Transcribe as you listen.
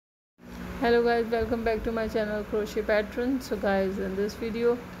Hello guys, welcome back to my channel Crochet Pattern. So guys, in this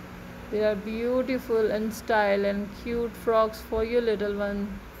video there are beautiful and style and cute frocks for your little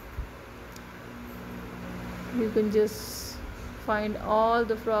one. You can just find all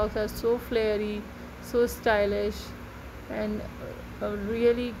the frocks are so flary, so stylish, and a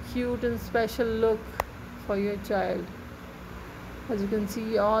really cute and special look for your child. As you can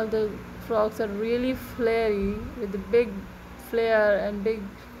see, all the frocks are really flary with the big flare and big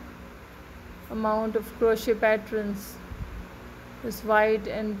amount of crochet patterns. This white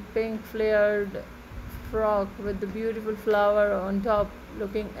and pink flared frock with the beautiful flower on top,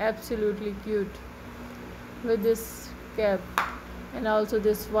 looking absolutely cute, with this cap, and also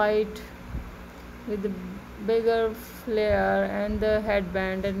this white with the bigger flare, and the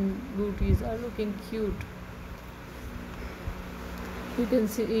headband and booties are looking cute. You can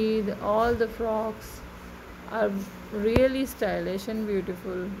see all the frocks are really stylish and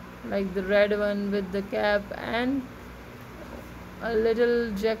beautiful, like the red one with the cap and a little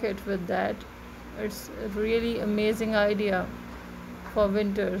jacket with that. It's a really amazing idea for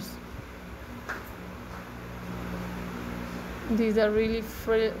winters. These are really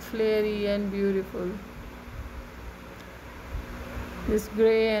flary and beautiful. This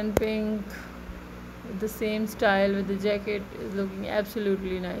gray and pink with the same style with the jacket is looking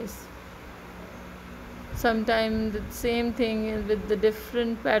absolutely nice. Sometimes the same thing with the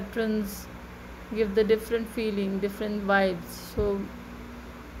different patterns give the different feeling, different vibes, so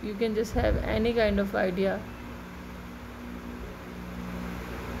you can just have any kind of idea.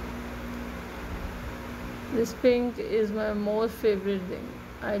 This pink is my most favorite thing.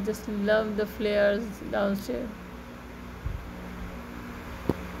 I just love the flares downstairs.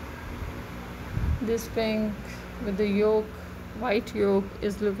 This pink with the yoke, white yoke,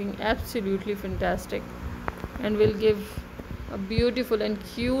 is looking absolutely fantastic and will give a beautiful and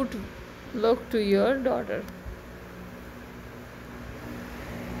cute look to your daughter.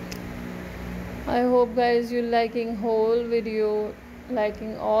 I hope guys you liking whole video,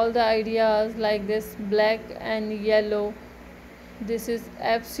 liking all the ideas like this black and yellow. This is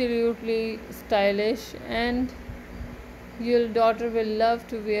absolutely stylish, and your daughter will love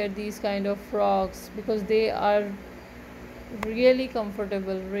to wear these kind of frocks because they are really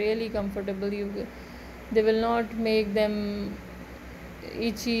comfortable. They will not make them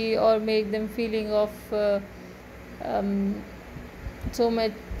itchy or make them feeling of so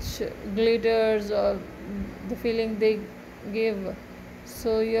much glitters or the feeling they give.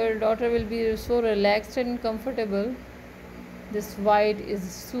 So your daughter will be so relaxed and comfortable. This white is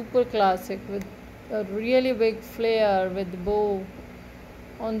super classic with a really big flare with the bow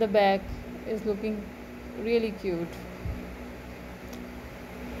on the back, is looking really cute.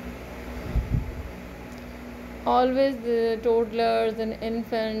 Always the toddlers and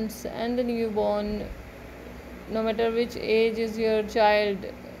infants and the newborn, no matter which age is your child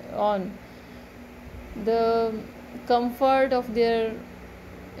on, the comfort of their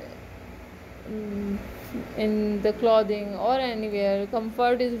in the clothing or anywhere,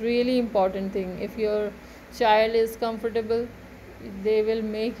 comfort is really important thing. If your child is comfortable, they will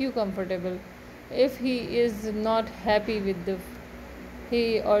make you comfortable. If he is not happy with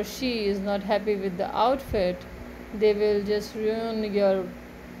he or she is not happy with the outfit, they will just ruin your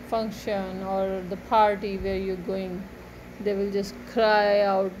function or the party where you're going. They will just cry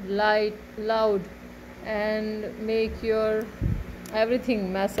out loud and make your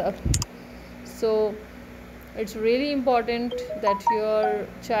everything mess up. So it's really important that your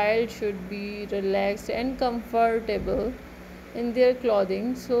child should be relaxed and comfortable in their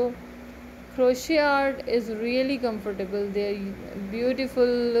clothing. So crochet art is really comfortable. Their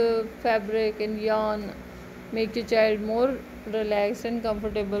beautiful fabric and yarn make your child more relaxed and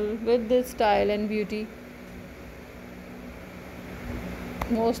comfortable with this style and beauty.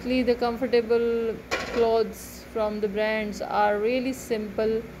 Mostly the comfortable clothes from the brands are really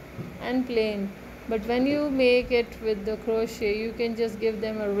simple and plain, but when you make it with the crochet, you can just give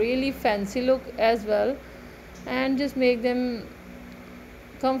them a really fancy look as well and just make them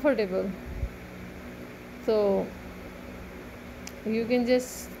comfortable. So you can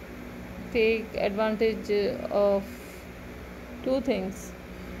just take advantage of two things.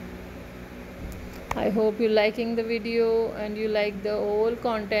 I hope you liking the video and you like the whole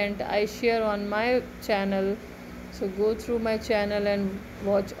content I share on my channel. So go through my channel and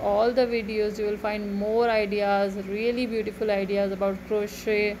watch all the videos. You will find more ideas, really beautiful ideas about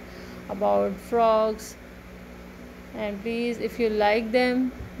crochet, about frocks. And please, if you like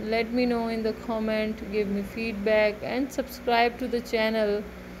them, let me know in the comment, give me feedback and subscribe to the channel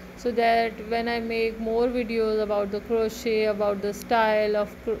so that when I make more videos about the crochet, about the style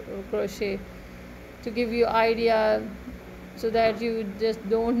of crochet, to give you idea, so that you just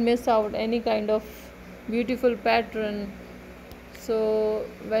don't miss out any kind of beautiful pattern. So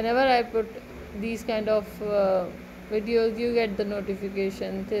whenever I put these kind of videos, you get the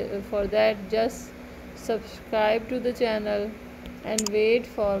notification. For that, just subscribe to the channel and wait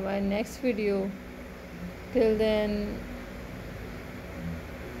for my next video. Till then,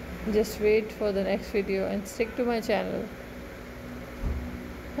 just wait for the next video and stick to my channel.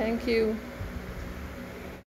 Thank you.